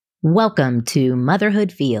Welcome to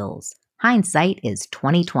Motherhood Feels. Hindsight is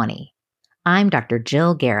 2020. I'm Dr.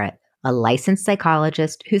 Jill Garrett, a licensed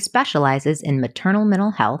psychologist who specializes in maternal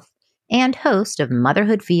mental health and host of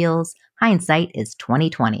Motherhood Feels. Hindsight is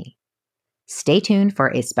 2020. Stay tuned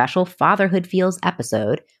for a special Fatherhood Feels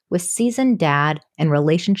episode with seasoned dad and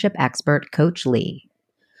relationship expert Coach Lee.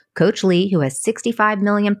 Coach Lee, who has 65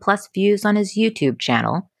 million plus views on his YouTube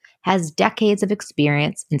channel, has decades of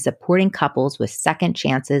experience in supporting couples with second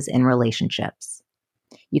chances in relationships.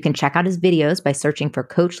 You can check out his videos by searching for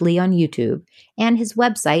Coach Lee on YouTube, and his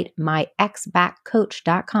website,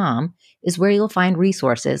 myexbackcoach.com, is where you'll find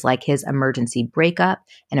resources like his emergency breakup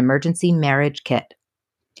and emergency marriage kit.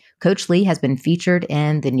 Coach Lee has been featured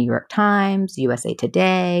in the New York Times, USA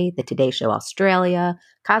Today, The Today Show Australia,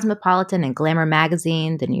 Cosmopolitan and Glamour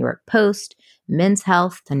Magazine, The New York Post, Men's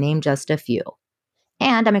Health, to name just a few.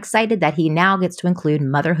 And I'm excited that he now gets to include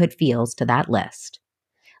Motherhood Feels to that list.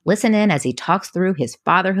 Listen in as he talks through his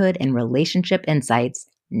fatherhood and relationship insights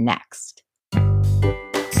next.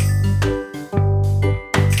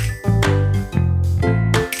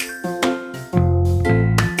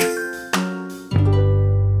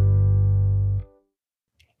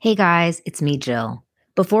 Hey guys, it's me, Jill.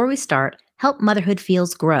 Before we start, help Motherhood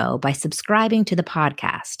Feels grow by subscribing to the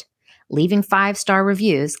podcast. Leaving 5-star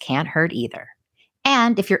reviews can't hurt either.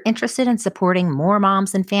 And if you're interested in supporting more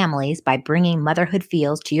moms and families by bringing Motherhood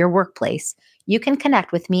Feels to your workplace, you can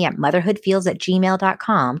connect with me at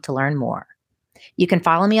motherhoodfeels@gmail.com to learn more. You can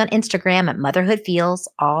follow me on Instagram at motherhoodfeels,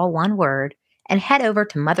 all one word, and head over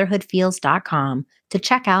to motherhoodfeels.com to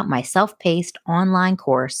check out my self-paced online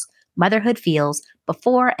course, Motherhood Feels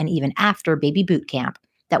Before and Even After Baby Boot Camp,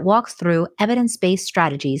 that walks through evidence-based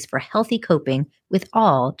strategies for healthy coping with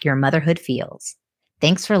all your motherhood feels.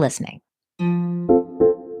 Thanks for listening.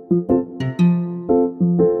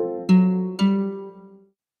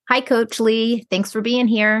 Hi, Coach Lee. Thanks for being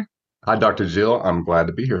here. Hi, Dr. Jill. I'm glad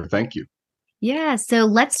to be here. Thank you. Yeah, so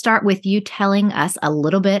let's start with you telling us a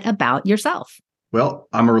little bit about yourself. Well,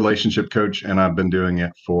 I'm a relationship coach, and I've been doing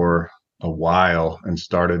it for a while and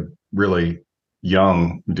started really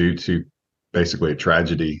young due to basically a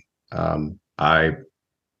tragedy. I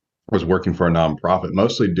was working for a nonprofit,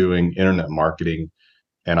 mostly doing internet marketing,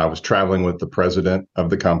 and I was traveling with the president of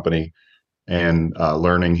the company and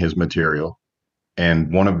learning his material.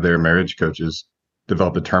 And one of their marriage coaches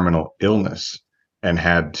developed a terminal illness and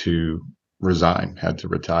had to resign, had to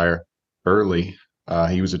retire early.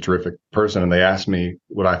 He was a terrific person. And they asked me,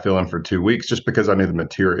 would I fill in for 2 weeks just because I knew the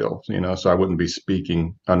material, so I wouldn't be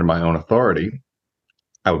speaking under my own authority.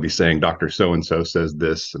 I would be saying, Dr. So-and-so says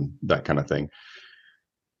this and that kind of thing.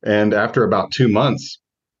 And after about 2 months,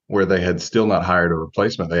 where they had still not hired a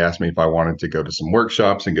replacement, they asked me if I wanted to go to some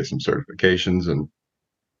workshops and get some certifications and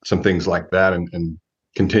some things like that and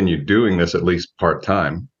continue doing this at least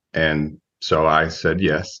part-time. And so I said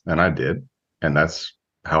yes, and I did. And that's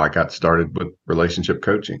how I got started with relationship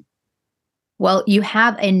coaching. Well, you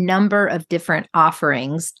have a number of different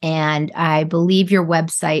offerings, and I believe your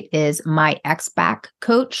website is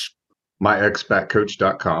myexbackcoach.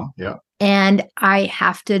 myexbackcoach.com. Yeah. And I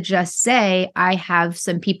have to just say, I have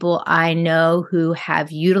some people I know who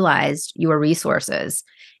have utilized your resources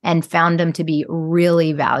and found them to be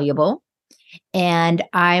really valuable. And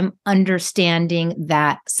I'm understanding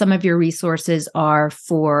that some of your resources are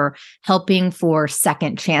for helping for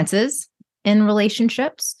second chances in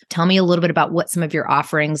relationships. Tell me a little bit about what some of your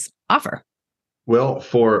offerings offer. Well,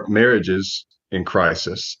 for marriages in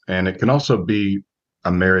crisis, and it can also be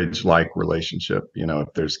a marriage-like relationship. If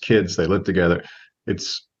there's kids, they live together.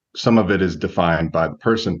 Some of it is defined by the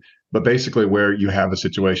person, but basically where you have a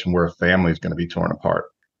situation where a family is going to be torn apart.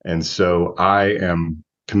 And so I am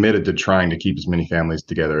committed to trying to keep as many families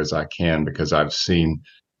together as I can, because I've seen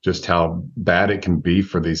just how bad it can be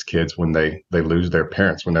for these kids when they lose their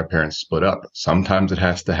parents, when their parents split up. Sometimes it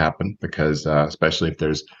has to happen because especially if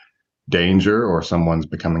there's danger or someone's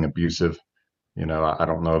becoming abusive. I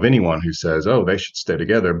don't know of anyone who says, oh, they should stay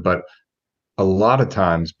together. But a lot of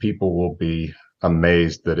times people will be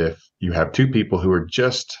amazed that if you have two people who are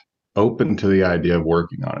just open to the idea of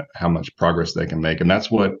working on it, how much progress they can make. And that's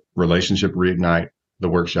what Relationship Reignite, the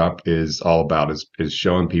workshop, is all about, is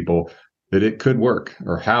showing people that it could work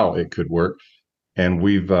or how it could work. And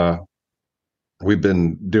we've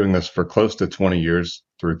been doing this for close to 20 years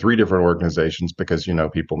through 3 different organizations because,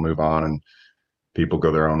 people move on and people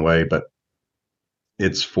go their own way. But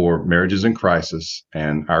it's for marriages in crisis,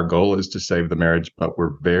 and our goal is to save the marriage, but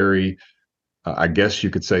we're very, I guess you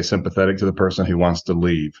could say, sympathetic to the person who wants to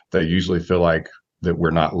leave. They usually feel like that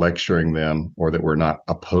we're not lecturing them or that we're not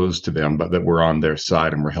opposed to them, but that we're on their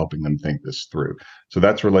side and we're helping them think this through. So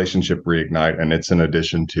that's Relationship Reignite. And it's in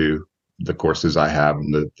addition to the courses I have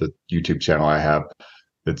and the YouTube channel I have.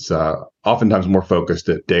 It's oftentimes more focused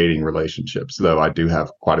at dating relationships, though I do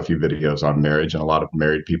have quite a few videos on marriage, and a lot of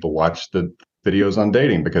married people watch the videos on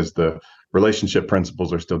dating because the relationship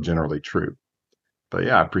principles are still generally true. But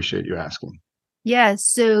yeah, I appreciate you asking. Yeah.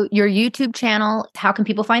 So your YouTube channel, how can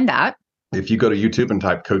people find that? If you go to YouTube and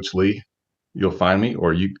type Coach Lee, you'll find me,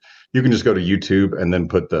 or you can just go to YouTube and then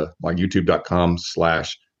put the like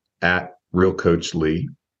youtube.com/at real Coach Lee.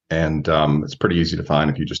 And it's pretty easy to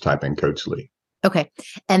find if you just type in Coach Lee. Okay.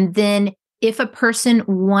 And then if a person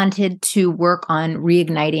wanted to work on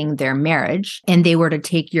reigniting their marriage and they were to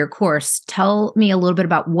take your course, tell me a little bit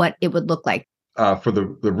about what it would look like. For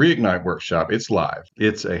the Reignite workshop, it's live.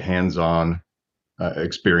 It's a hands-on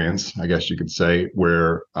experience, I guess you could say,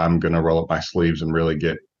 where I'm going to roll up my sleeves and really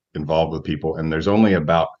get involved with people. And there's only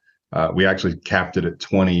about, we actually capped it at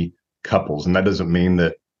 20 couples. And that doesn't mean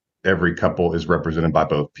that every couple is represented by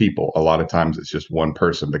both people. A lot of times it's just one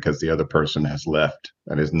person because the other person has left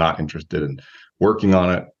and is not interested in working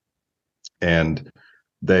on it. And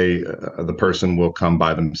the person will come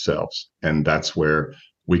by themselves. And that's where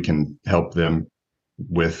we can help them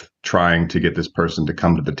with trying to get this person to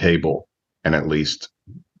come to the table and at least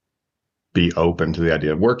be open to the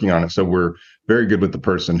idea of working on it. So we're very good with the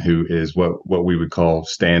person who is what we would call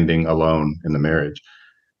standing alone in the marriage.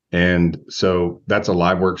 And so that's a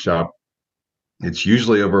live workshop. It's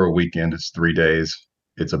usually over a weekend. It's 3 days.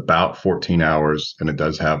 It's about 14 hours, and it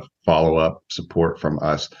does have follow-up support from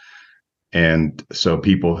us. And so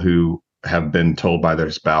people who have been told by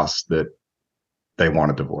their spouse that they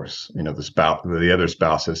want a divorce, the other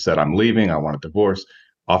spouse has said, I'm leaving, I want a divorce.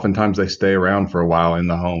 Oftentimes they stay around for a while in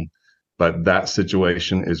the home, but that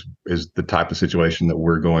situation is the type of situation that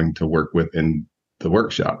we're going to work with in the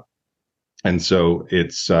workshop. And so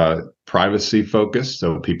it's privacy focused,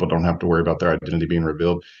 so people don't have to worry about their identity being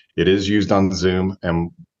revealed. It is used on Zoom, and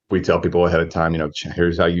we tell people ahead of time,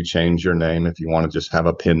 here's how you change your name if you want to just have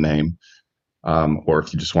a pen name, or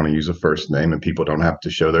if you just want to use a first name, and people don't have to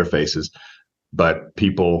show their faces. But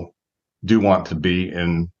people do want to be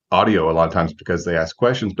in audio a lot of times because they ask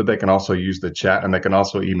questions, but they can also use the chat and they can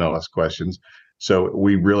also email us questions. So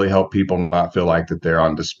we really help people not feel like that they're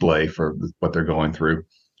on display for what they're going through.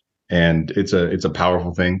 And it's a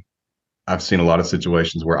powerful thing. I've seen a lot of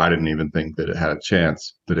situations where I didn't even think that it had a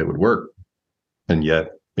chance that it would work. And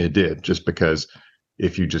yet it did, just because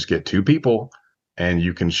if you just get two people and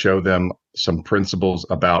you can show them some principles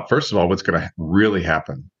about, first of all, what's going to really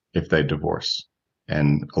happen if they divorce.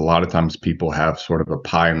 And a lot of times people have sort of a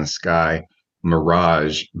pie in the sky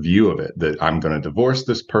mirage view of it, that I'm going to divorce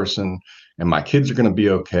this person and my kids are going to be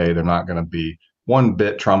okay. They're not going to be one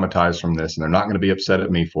bit traumatized from this, and they're not going to be upset at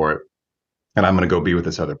me for it. And I'm going to go be with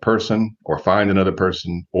this other person or find another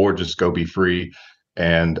person or just go be free.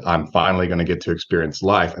 And I'm finally going to get to experience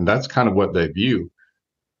life. And that's kind of what they view.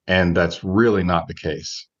 And that's really not the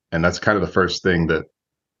case. And that's kind of the first thing that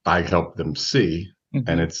I help them see. Mm-hmm.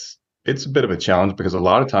 And it's a bit of a challenge because a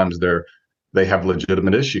lot of times they have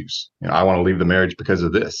legitimate issues. I want to leave the marriage because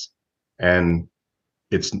of this. And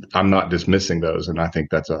I'm not dismissing those. And I think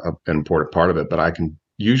that's an important part of it, but I can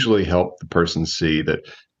usually help the person see that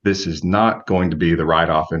this is not going to be the ride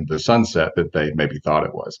off into the sunset that they maybe thought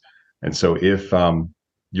it was. And so if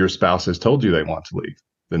your spouse has told you they want to leave,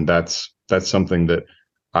 then that's something that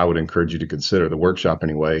I would encourage you to consider, the workshop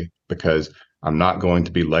anyway, because I'm not going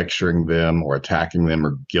to be lecturing them or attacking them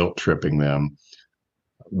or guilt tripping them.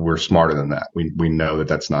 We're smarter than that. We know that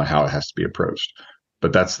that's not how it has to be approached,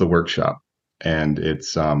 but that's the workshop. And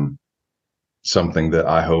it's something that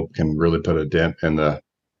I hope can really put a dent in the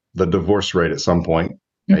divorce rate at some point,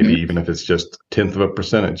 maybe even if it's just 1/10 of a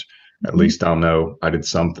percentage. At least I'll know I did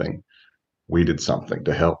something. We did something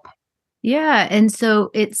to help. Yeah. And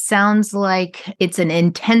so it sounds like it's an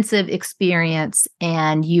intensive experience,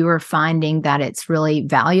 and you are finding that it's really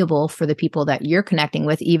valuable for the people that you're connecting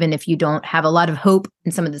with, even if you don't have a lot of hope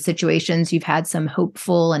in some of the situations. You've had some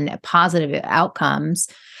hopeful and positive outcomes.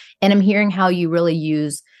 And I'm hearing how you really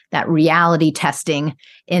use that reality testing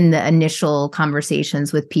in the initial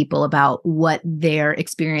conversations with people about what their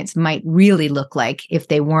experience might really look like if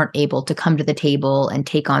they weren't able to come to the table and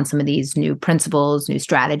take on some of these new principles, new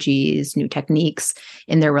strategies, new techniques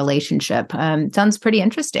in their relationship. Sounds pretty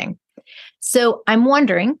interesting. So I'm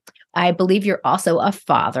wondering, I believe you're also a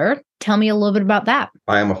father. Tell me a little bit about that.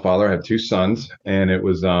 I am a father. I have two sons, and it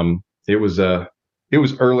was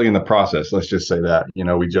early in the process. Let's just say that.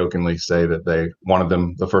 We jokingly say that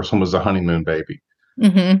the first one was a honeymoon baby.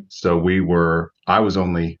 Hmm. So I was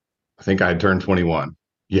only, I think I had turned 21.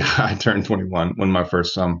 Yeah, I turned 21 when my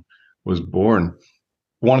first son was born.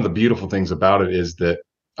 One of the beautiful things about it is that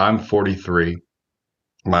I'm 43.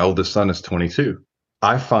 My oldest son is 22.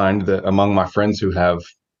 I find that among my friends who have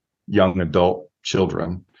young adult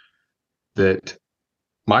children, that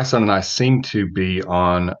my son and I seem to be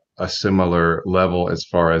on a similar level as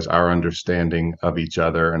far as our understanding of each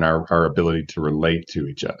other and our ability to relate to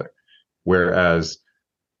each other. Whereas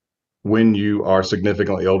when you are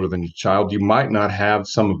significantly older than your child, you might not have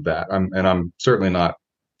some of that. And I'm certainly not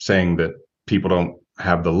saying that people don't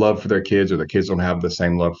have the love for their kids or the kids don't have the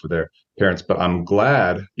same love for their parents. But I'm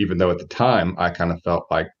glad, even though at the time I kind of felt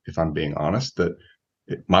like, if I'm being honest, that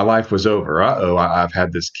my life was over. I've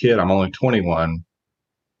had this kid. I'm only 21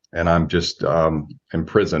 and I'm just in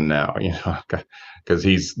prison now,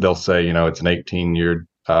 because they'll say, it's an 18-year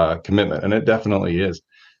commitment, and it definitely is.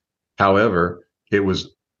 However, it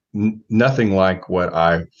was nothing like what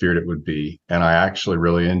I feared it would be, and I actually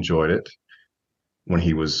really enjoyed it when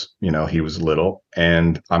he was little.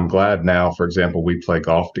 And I'm glad now, for example, we play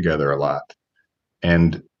golf together a lot,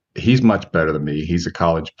 and he's much better than me. He's a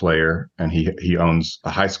college player, and he owns a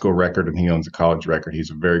high school record and he owns a college record.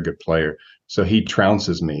 He's a very good player, so he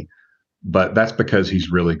trounces me, but that's because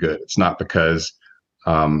he's really good. It's not because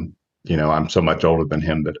um, I'm so much older than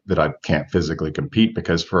him that I can't physically compete,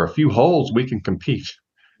 because for a few holes we can compete.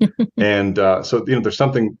 And so, there's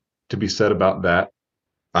something to be said about that.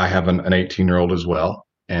 I have an 18-year-old as well,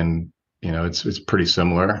 and it's pretty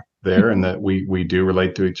similar there in that we do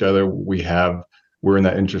relate to each other. We're in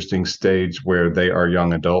that interesting stage where they are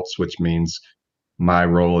young adults, which means my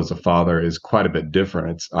role as a father is quite a bit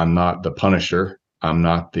different. I'm not the punisher. I'm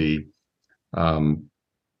not um,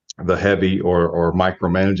 the heavy or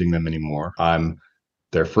micromanaging them anymore. I'm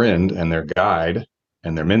their friend and their guide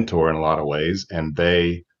and their mentor in a lot of ways, and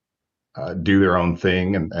they do their own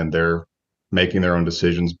thing, and they're making their own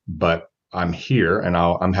decisions. But I'm here, and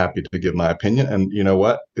I'm happy to give my opinion. And you know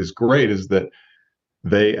what is great is that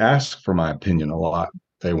they ask for my opinion a lot.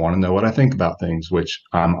 They want to know what I think about things, which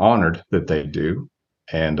I'm honored that they do.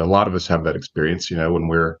 And a lot of us have that experience. When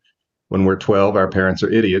we're 12, our parents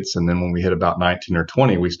are idiots, and then when we hit about 19 or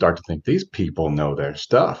 20, we start to think these people know their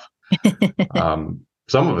stuff.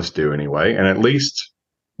 Some of us do anyway, and at least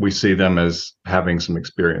we see them as having some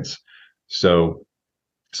experience. So,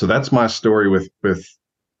 so that's my story with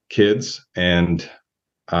kids, and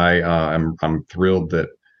I'm thrilled that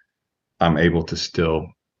I'm able to still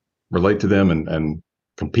relate to them and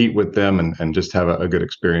compete with them and just have a good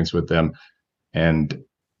experience with them. And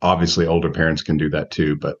obviously, older parents can do that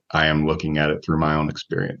too, but I am looking at it through my own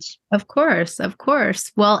experience. Of course, of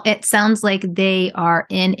course. Well, it sounds like they are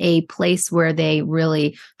in a place where they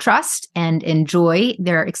really trust and enjoy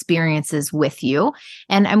their experiences with you.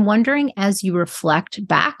 And I'm wondering, as you reflect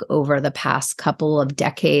back over the past couple of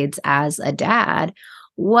decades as a dad,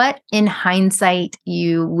 what in hindsight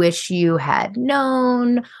you wish you had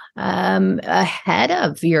known ahead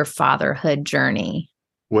of your fatherhood journey?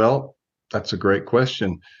 Well, that's a great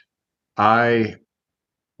question. I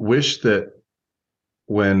wish that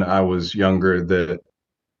when I was younger that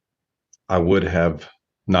I would have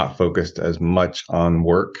not focused as much on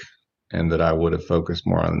work and that I would have focused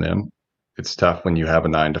more on them. It's tough when you have a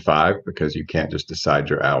 9 to 5 because you can't just decide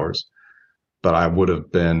your hours. But I would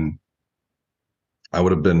have been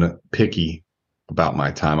picky about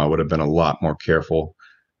my time. I would have been a lot more careful.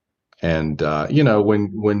 And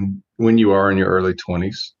when you are in your early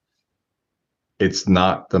 20s, it's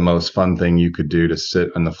not the most fun thing you could do to sit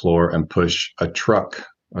on the floor and push a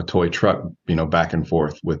toy truck, back and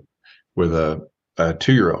forth with a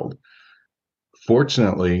 2-year-old.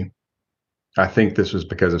 Fortunately, I think this was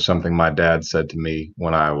because of something my dad said to me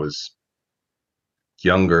when I was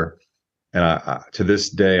younger. And to this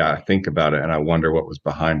day, I think about it and I wonder what was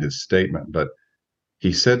behind his statement. But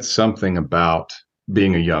he said something about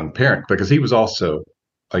being a young parent because he was also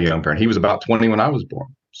a young parent. He was about 20 when I was born.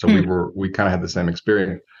 So Hmm. we kind of had the same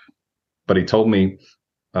experience. But he told me,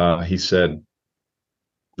 he said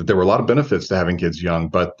that there were a lot of benefits to having kids young,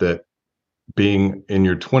 but that being in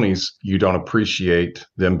your 20s, you don't appreciate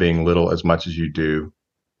them being little as much as you do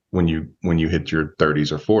when you hit your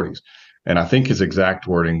 30s or 40s. And I think his exact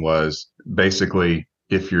wording was basically,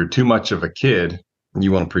 if you're too much of a kid,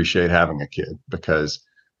 you won't appreciate having a kid because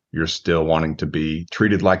you're still wanting to be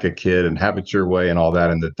treated like a kid and have it your way and all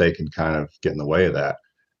that, and that they can kind of get in the way of that.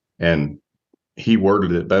 And he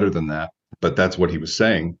worded it better than that, but that's what he was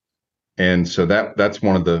saying. And so that's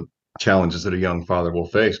one of the challenges that a young father will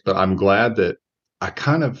face. But I'm glad that I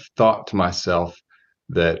kind of thought to myself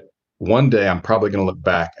that one day I'm probably going to look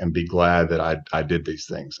back and be glad that I did these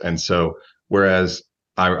things. And so, whereas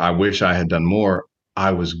I wish I had done more,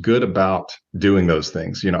 I was good about doing those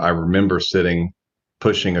things. I remember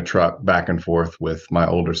pushing a truck back and forth with my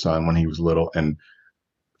older son when he was little and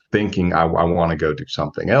thinking, I want to go do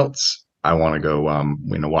something else. I want to go,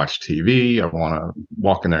 watch TV. I want to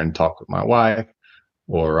walk in there and talk with my wife,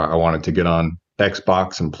 or I wanted to get on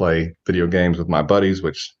Xbox and play video games with my buddies,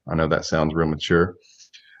 which I know that sounds real mature.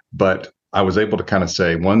 But I was able to kind of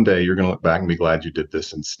say, one day you're going to look back and be glad you did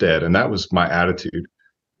this instead. And that was my attitude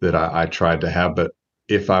that I tried to have. But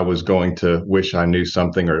if I was going to wish I knew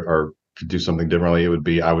something or could do something differently, it would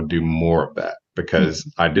be I would do more of that, because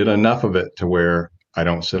I did enough of it to where I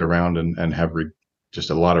don't sit around and have just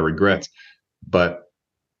a lot of regrets. But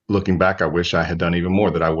looking back, I wish I had done even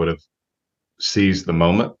more, that I would have seized the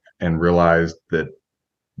moment and realized that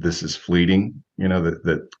this is fleeting,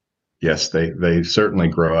 that yes, they certainly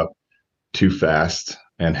grow up too fast.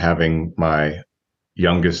 And having my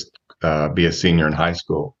youngest be a senior in high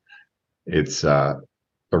school, it's a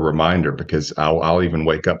reminder, because I'll even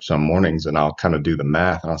wake up some mornings and I'll kind of do the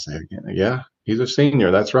math and I'll say, yeah, he's a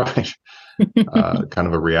senior. That's right. Kind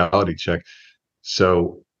of a reality check.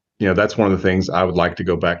 So, that's one of the things I would like to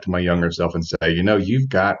go back to my younger self and say, you've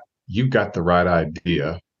got the right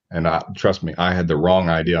idea. And trust me, I had the wrong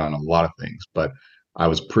idea on a lot of things, but I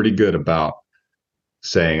was pretty good about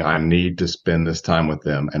saying I need to spend this time with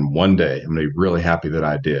them. And one day I'm going to be really happy that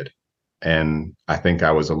I did. And I think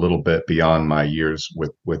I was a little bit beyond my years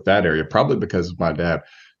with that area, probably because of my dad.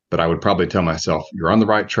 But I would probably tell myself, you're on the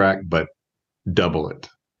right track, but double it.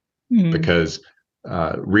 Because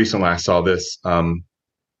recently I saw this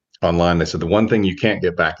online. They said the one thing you can't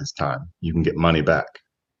get back is time. You can get money back.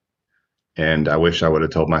 And I wish I would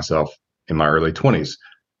have told myself in my early 20s,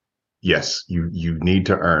 yes, you need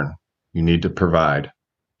to earn, you need to provide,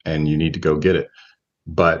 and you need to go get it.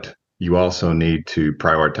 But you also need to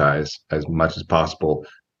prioritize as much as possible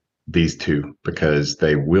these two, because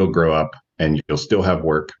they will grow up and you'll still have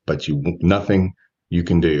work, but nothing you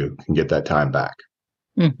can do can get that time back.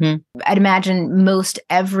 I'd imagine most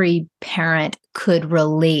every parent could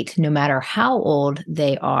relate, no matter how old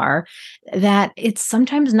they are, that it's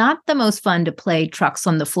sometimes not the most fun to play trucks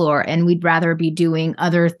on the floor and we'd rather be doing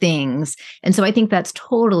other things. And so I think that's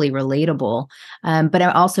totally relatable. But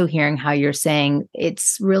I'm also hearing how you're saying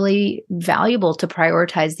it's really valuable to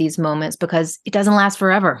prioritize these moments because it doesn't last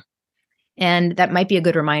forever. And that might be a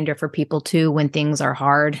good reminder for people too, when things are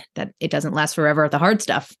hard, that it doesn't last forever, the hard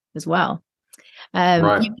stuff as well.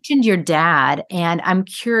 Right. You mentioned your dad, and I'm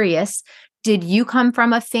curious, did you come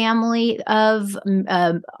from a family of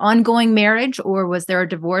ongoing marriage, or was there a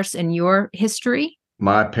divorce in your history?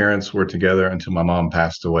 My parents were together until my mom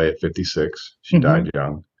passed away at 56. She died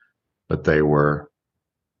young, but they were,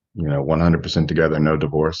 100% together, no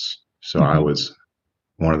divorce. So I was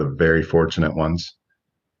one of the very fortunate ones.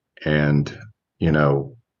 And,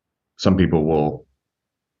 some people will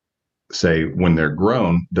say when they're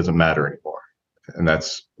grown, it doesn't matter anymore. And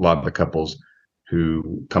that's a lot of the couples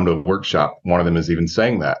who come to a workshop. One of them is even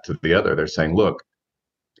saying that to the other. They're saying, look,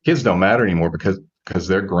 kids don't matter anymore because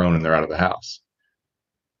they're grown and they're out of the house.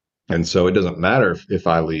 And so it doesn't matter if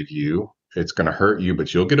I leave you, it's going to hurt you,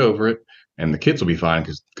 but you'll get over it. And the kids will be fine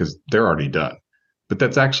because they're already done. But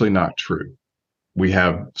that's actually not true. We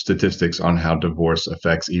have statistics on how divorce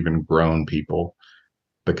affects even grown people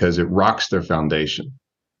because it rocks their foundation.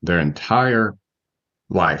 Their entire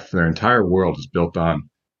life, their entire world is built on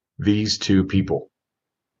these two people,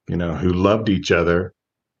 who loved each other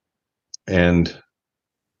and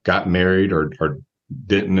got married or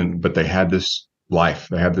didn't, but they had this life,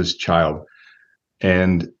 they had this child.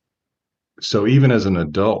 And so even as an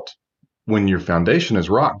adult, when your foundation is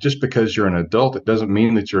rocked, just because you're an adult, it doesn't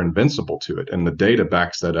mean that you're invincible to it. And the data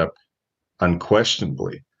backs that up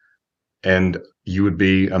unquestionably. And you would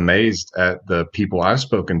be amazed at the people I've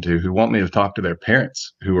spoken to who want me to talk to their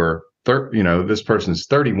parents who are, this person's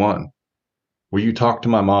 31. Will you talk to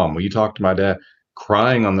my mom? Will you talk to my dad?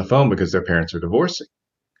 Crying on the phone because their parents are divorcing.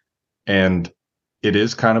 And it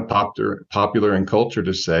is kind of popular in culture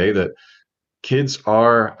to say that kids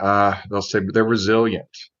are, they'll say they're resilient.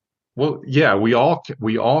 Well, yeah, we all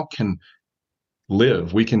can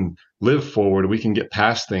live. We can live forward. We can get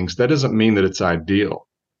past things. That doesn't mean that it's ideal.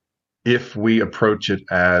 If we approach it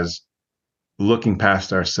as looking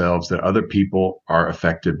past ourselves, that other people are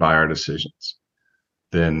affected by our decisions,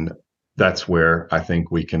 then that's where I think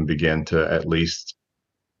we can begin to at least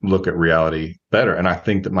look at reality better. And I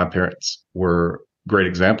think that my parents were great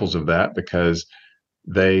examples of that because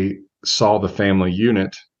they saw the family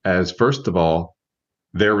unit as, first of all,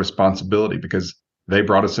 their responsibility, because they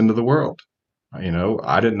brought us into the world.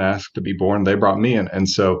 I didn't ask to be born. They brought me in. And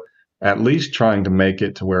so at least trying to make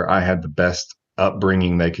it to where I had the best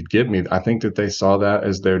upbringing they could give me, I think that they saw that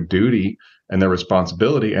as their duty and their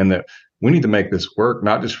responsibility, and that we need to make this work,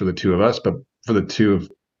 not just for the two of us, but for the two of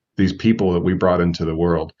these people that we brought into the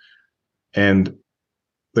world. And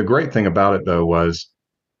the great thing about it, though, was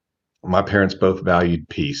my parents both valued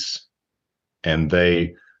peace, and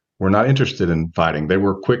they were not interested in fighting. They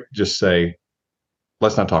were quick to just say,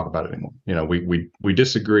 let's not talk about it anymore. We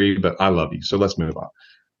disagree, but I love you, so let's move on.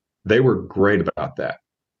 They were great about that.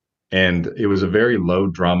 And it was a very low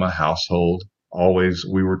drama household. Always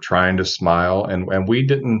we were trying to smile, and we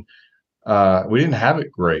didn't have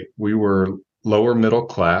it great. We were lower middle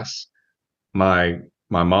class. My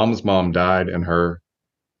mom's mom died in her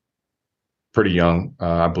pretty young.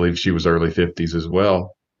 I believe she was early 50s as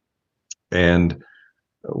well. And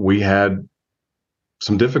we had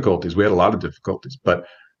some difficulties. We had a lot of difficulties, but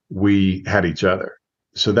we had each other.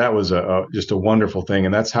 So that was just a wonderful thing.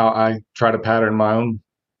 And that's how I try to pattern my own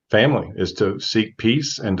family, is to seek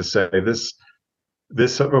peace and to say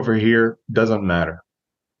this over here doesn't matter.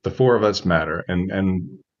 The four of us matter. And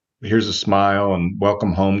here's a smile and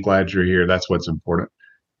welcome home. Glad you're here. That's what's important.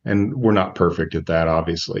 And we're not perfect at that,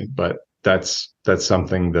 obviously, but that's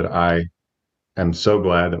something that I am so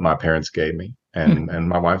glad that my parents gave me, and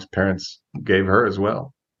my wife's parents gave her as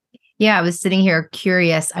well. Yeah, I was sitting here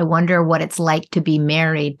curious. I wonder what it's like to be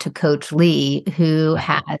married to Coach Lee, who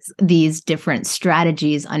has these different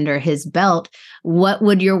strategies under his belt. What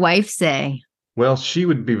would your wife say? Well, she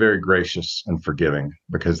would be very gracious and forgiving,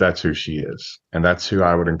 because that's who she is. And that's who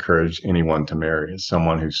I would encourage anyone to marry, is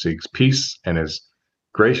someone who seeks peace and is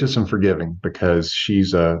gracious and forgiving, because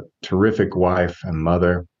she's a terrific wife and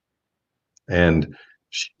mother. And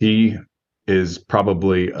she is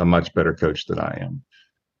probably a much better coach than I am.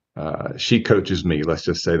 She coaches me, let's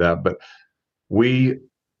just say that. But we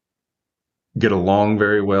get along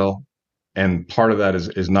very well. And part of that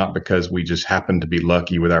is not because we just happen to be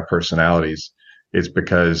lucky with our personalities. It's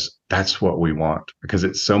because that's what we want, because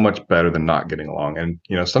it's so much better than not getting along. And,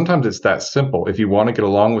 sometimes it's that simple. If you want to get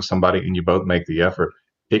along with somebody and you both make the effort,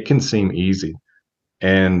 it can seem easy.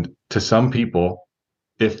 And to some people,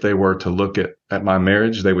 if they were to look at my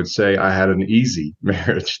marriage, they would say I had an easy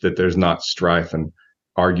marriage, that there's not strife and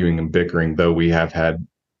arguing and bickering, though we have had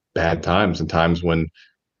bad times, and times when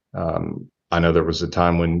I know there was a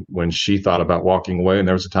time when she thought about walking away, and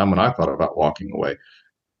there was a time when I thought about walking away.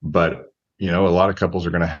 But a lot of couples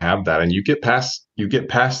are going to have that, and you get past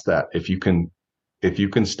that if you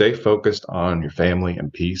can stay focused on your family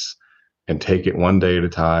and peace, and take it one day at a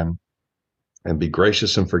time, and be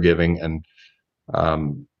gracious and forgiving, and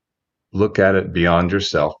look at it beyond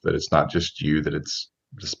yourself, that it's not just you, that it's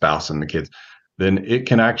the spouse and the kids. Then it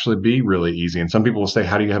can actually be really easy. And some people will say,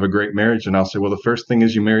 how do you have a great marriage? And I'll say, well, the first thing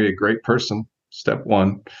is you marry a great person, step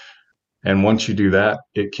one. And once you do that,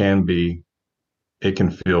 it can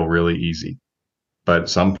feel really easy. But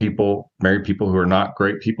some people marry people who are not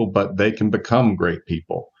great people, but they can become great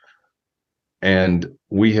people. And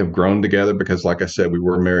we have grown together because, like I said, we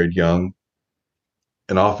were married young.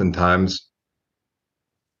 And oftentimes,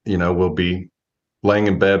 we'll be laying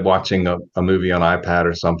in bed watching a movie on iPad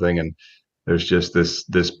or something, and there's just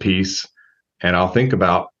this piece, and I'll think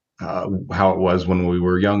about how it was when we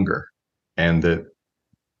were younger, and that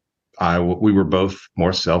we were both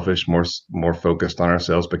more selfish, more focused on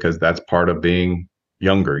ourselves, because that's part of being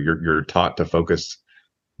younger. You're taught to focus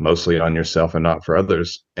mostly on yourself and not for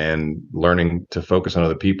others, and learning to focus on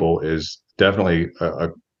other people is definitely a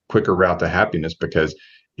quicker route to happiness, because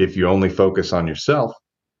if you only focus on yourself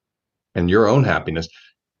and your own happiness,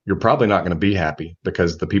 you're probably not going to be happy,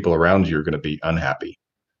 because the people around you are going to be unhappy.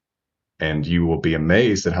 And you will be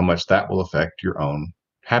amazed at how much that will affect your own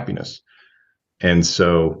happiness. And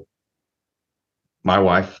so my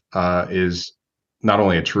wife is not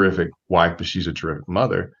only a terrific wife, but she's a terrific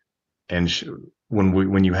mother. And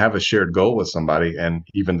when you have a shared goal with somebody, and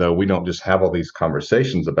even though we don't just have all these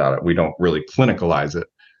conversations about it, we don't really clinicalize it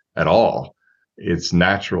at all. It's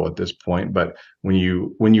natural at this point. But when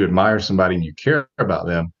you admire somebody and you care about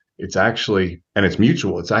them, it's actually, and it's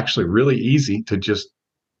mutual, it's actually really easy to just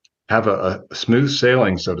have a smooth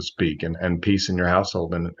sailing, so to speak, and peace in your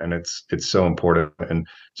household. And it's so important. And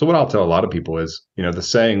so what I'll tell a lot of people is, the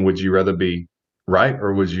saying, would you rather be right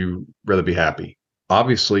or would you rather be happy?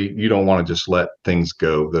 Obviously, you don't want to just let things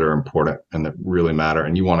go that are important and that really matter,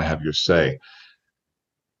 and you want to have your say.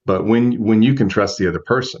 But when you can trust the other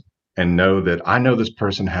person and know that I know this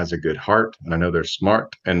person has a good heart, and I know they're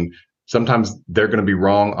smart, and sometimes they're going to be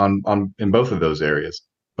wrong on in both of those areas,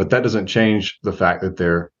 but that doesn't change the fact that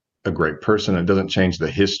they're a great person. It doesn't change the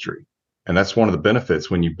history. And that's one of the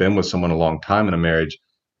benefits when you've been with someone a long time in a marriage.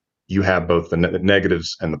 You have both the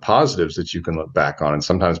negatives and the positives that you can look back on. And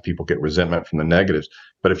sometimes people get resentment from the negatives.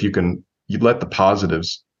 But if you let the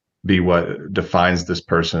positives be what defines this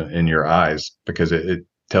person in your eyes, because it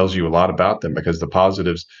tells you a lot about them. Because the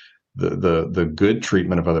positives, the good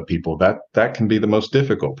treatment of other people, that can be the most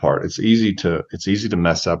difficult part. It's easy to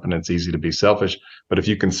mess up, and it's easy to be selfish. But if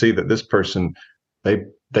you can see that this person, they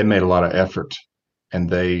made a lot of effort, and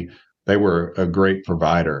they were a great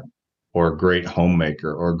provider, or a great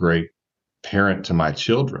homemaker, or a great parent to my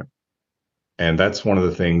children. And that's one of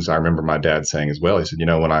the things I remember my dad saying as well. He said,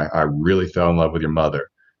 when I really fell in love with your mother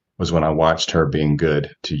was when I watched her being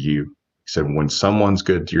good to you. He said, when someone's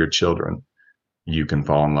good to your children, you can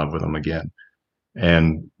fall in love with them again.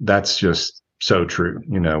 And that's just so true.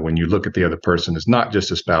 When you look at the other person as not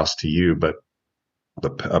just a spouse to you, but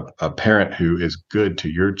a parent who is good to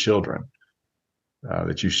your children,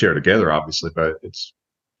 that you share together, obviously, but it's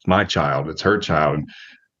my child, it's her child.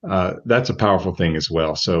 That's a powerful thing as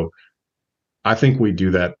well. So I think we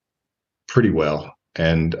do that pretty well.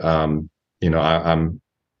 And,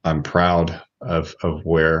 I'm proud of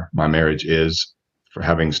where my marriage is, for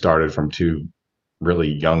having started from two really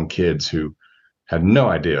young kids who had no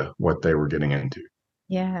idea what they were getting into.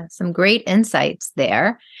 Yeah, some great insights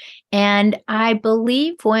there. And I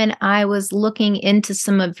believe when I was looking into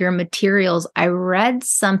some of your materials, I read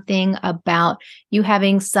something about you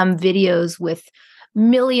having some videos with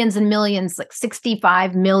millions and millions, like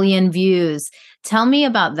 65 million views. Tell me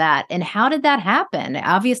about that. And how did that happen?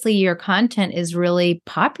 Obviously, your content is really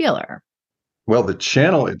popular. Well, the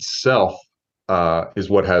channel itself is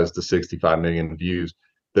what has the 65 million views.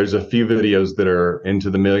 There's a few videos that are into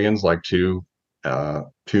the millions, like 2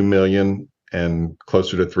 million and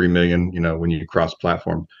closer to 3 million, when you cross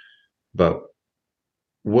platform. But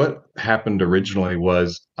what happened originally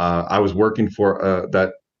was I was working for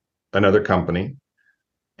that another company,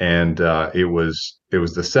 and it was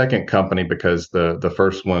the second company, because the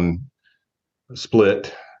first one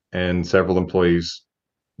split and several employees,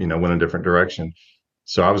 went a different direction.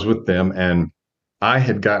 So I was with them, and I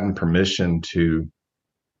had gotten permission to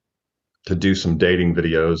do some dating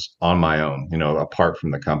videos on my own, apart from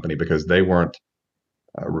the company, because they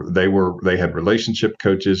had relationship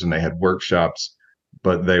coaches and they had workshops,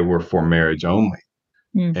 but they were for marriage only.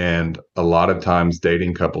 Mm. And a lot of times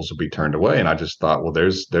dating couples will be turned away. And I just thought, well,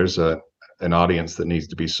 there's an audience that needs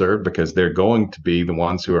to be served, because they're going to be the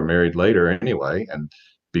ones who are married later anyway. And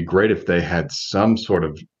be great if they had some sort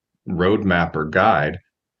of roadmap or guide,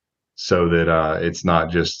 so that it's not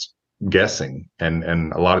just guessing. And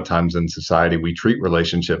a lot of times in society, we treat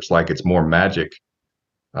relationships like it's more magic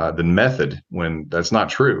than method, when that's not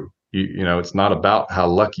true. It's not about how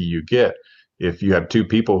lucky you get. If you have two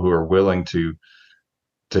people who are willing to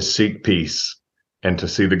seek peace and to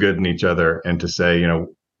see the good in each other, and to say,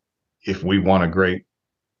 if we want a great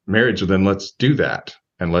marriage, then let's do that,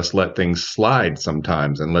 and let's let things slide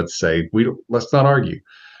sometimes, and let's say let's not argue,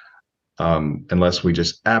 unless we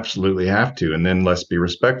just absolutely have to, and then let's be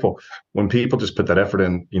respectful. When people just put that effort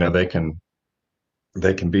in, they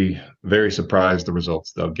can be very surprised the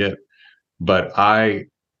results they'll get. But I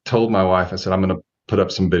told my wife, I said, I'm going to put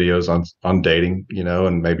up some videos on dating,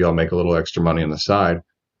 and maybe I'll make a little extra money on the side.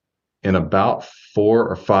 In about 4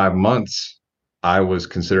 or 5 months, I was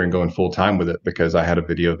considering going full time with it, because I had a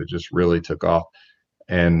video that just really took off.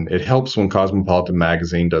 And it helps when Cosmopolitan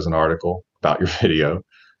Magazine does an article about your video.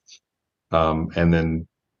 And then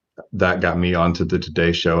that got me onto the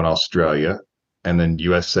Today Show in Australia. And then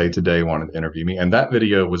USA Today wanted to interview me. And that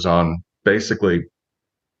video was on basically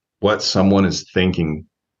what someone is thinking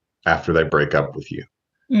after they break up with you.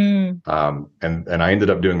 Mm. And I ended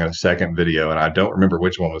up doing a second video, and I don't remember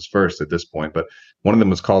which one was first at this point, but one of them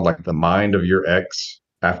was called like the mind of your ex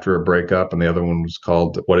after a breakup, and the other one was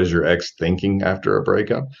called what is your ex thinking after a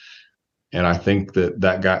breakup. And I think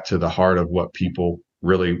that got to the heart of what people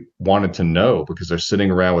really wanted to know, because they're sitting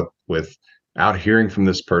around without hearing from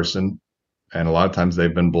this person, and a lot of times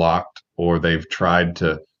they've been blocked, or they've tried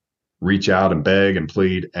to reach out and beg and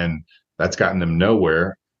plead, and that's gotten them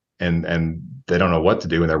nowhere. And they don't know what to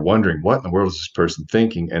do, and they're wondering, what in the world is this person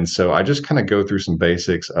thinking? And so I just kind of go through some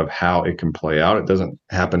basics of how it can play out. It doesn't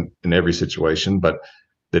happen in every situation, but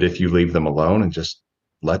that if you leave them alone and just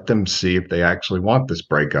let them see if they actually want this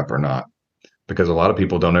breakup or not, because a lot of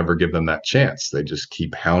people don't ever give them that chance. They just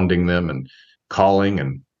keep hounding them and calling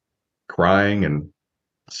and crying and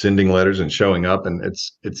sending letters and showing up, and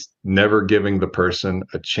it's never giving the person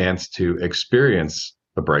a chance to experience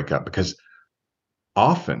the breakup, because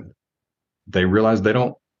often they realize they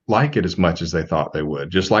don't like it as much as they thought they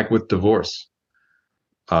would, just like with divorce.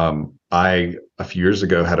 A few years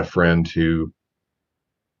ago, had a friend who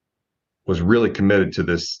was really committed to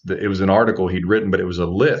this. It was an article he'd written, but it was a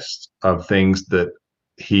list of things that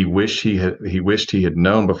he wished he had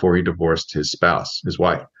known before he divorced his spouse, his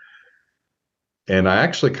wife. And I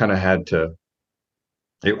actually kind of had to.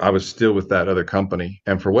 I was still with that other company,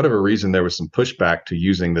 and for whatever reason, there was some pushback to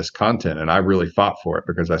using this content, and I really fought for it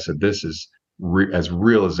because I said, "This is as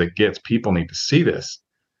real as it gets. People need to see this."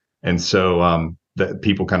 And so that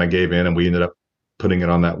people kind of gave in, and we ended up putting it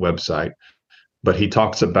on that website. But he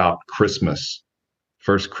talks about Christmas,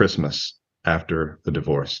 first Christmas after the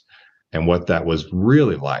divorce, and what that was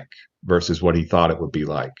really like versus what he thought it would be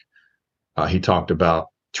like. He talked about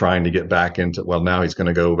trying to get back into, well, now he's going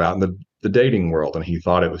to go out in the dating world, and he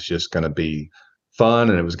thought it was just going to be fun,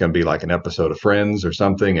 and it was going to be like an episode of Friends or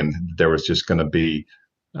something, and there was just going to be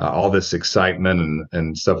all this excitement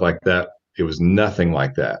and stuff like that. It was nothing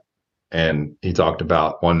like that. And he talked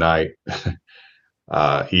about one night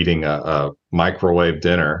eating a microwave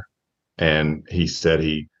dinner, and he said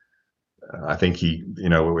I think we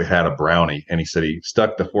had a brownie, and he said he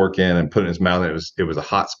stuck the fork in and put it in his mouth. And it was a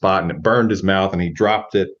hot spot, and it burned his mouth, and he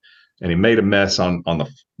dropped it, and he made a mess on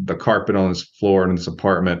the carpet on his floor in his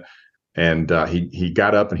apartment. And he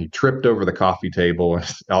got up and he tripped over the coffee table, and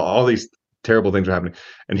all these terrible things were happening.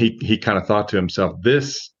 And he kind of thought to himself,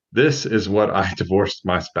 this is what I divorced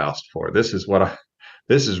my spouse for. This is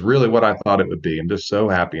really what I thought it would be. I'm just so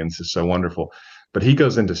happy, and this is so wonderful. But he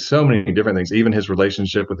goes into so many different things, even his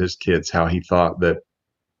relationship with his kids, how he thought that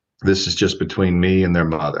this is just between me and their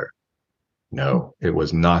mother. No, it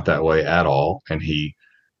was not that way at all. And he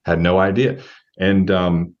had no idea. And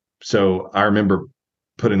so I remember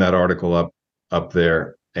putting that article up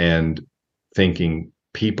there and thinking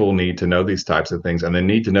people need to know these types of things, and they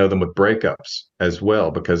need to know them with breakups as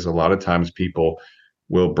well, because a lot of times people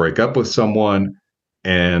will break up with someone,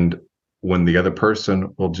 and when the other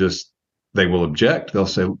person they will object. They'll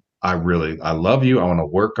say, I love you. I want to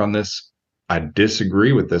work on this. I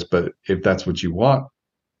disagree with this, but if that's what you want,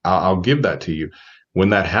 I'll give that to you. When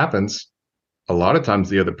that happens, a lot of times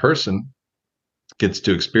the other person gets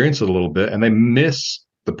to experience it a little bit, and they miss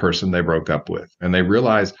the person they broke up with, and they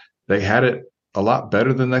realize they had it a lot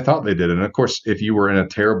better than they thought they did. And of course, if you were in a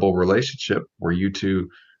terrible relationship where you two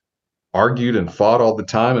argued and fought all the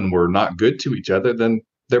time and were not good to each other, then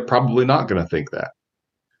they're probably not going to think that.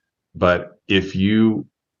 But if you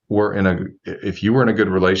were in a good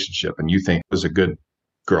relationship and you think I was a good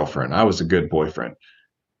girlfriend, I was a good boyfriend,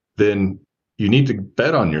 then you need to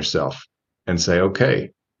bet on yourself and say, okay,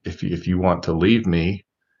 if you want to leave me,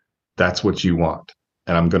 that's what you want,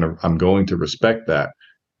 and I'm going to respect that.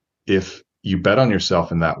 If you bet on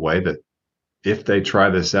yourself in that way, that if they try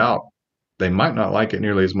this out, they might not like it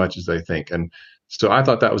nearly as much as they think. And so I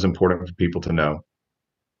thought that was important for people to know.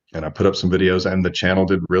 And I put up some videos, and the channel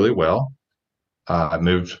did really well. I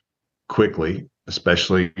moved quickly,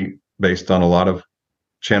 especially based on a lot of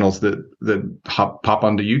channels that pop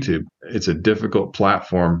onto YouTube. It's a difficult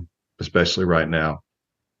platform, especially right now.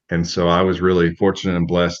 And so I was really fortunate and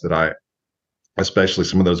blessed that especially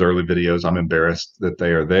some of those early videos, I'm embarrassed that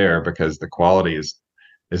they are there because the quality is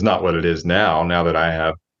not what it is now. Now that I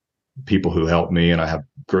have people who help me, and I have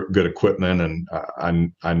good equipment, and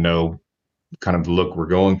I know kind of the look we're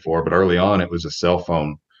going for. But early on, it was a cell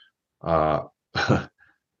phone. Uh,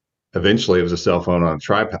 Eventually, it was a cell phone on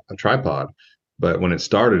a tripod. But when it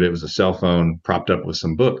started, it was a cell phone propped up with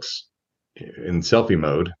some books in selfie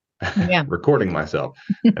mode, Yeah. recording myself.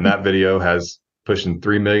 And that video has pushing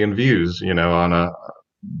 3 million views, on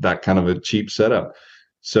that kind of a cheap setup.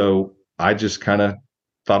 So I just kind of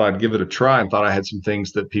thought I'd give it a try, and thought I had some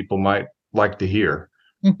things that people might like to hear.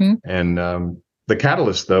 Mm-hmm. And the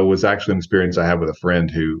catalyst, though, was actually an experience I had with a friend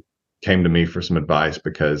who came to me for some advice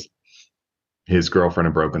because his girlfriend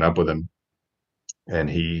had broken up with him. And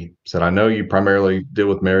he said, I know you primarily deal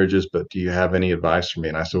with marriages, but do you have any advice for me?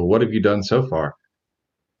 And I said, well, what have you done so far?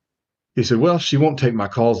 He said, well, she won't take my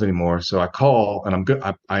calls anymore. So I call, and I'm good.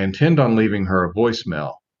 I intend on leaving her a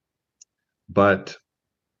voicemail, but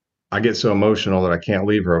I get so emotional that I can't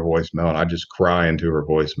leave her a voicemail, and I just cry into her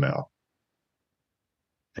voicemail.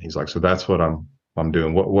 And he's like, so that's what I'm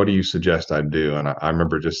doing. What do you suggest I do? And I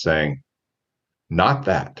remember just saying, not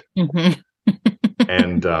that. Mm-hmm.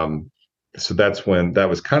 And so that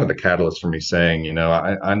was kind of the catalyst for me saying,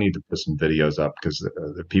 I need to put some videos up because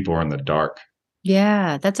the people are in the dark.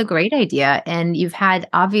 Yeah, that's a great idea. And you've had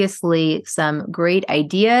obviously some great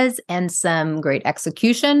ideas and some great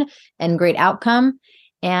execution and great outcome.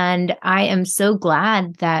 And I am so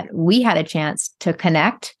glad that we had a chance to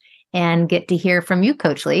connect and get to hear from you,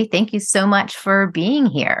 Coach Lee. Thank you so much for being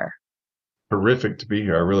here. Terrific to be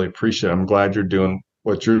here. I really appreciate it. I'm glad you're doing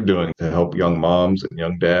what you're doing to help young moms and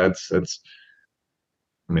young dads. That's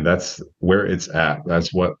where it's at.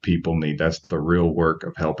 That's what people need. That's the real work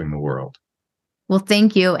of helping the world. Well,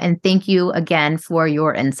 thank you. And thank you again for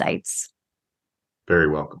your insights. Very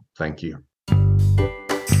welcome. Thank you.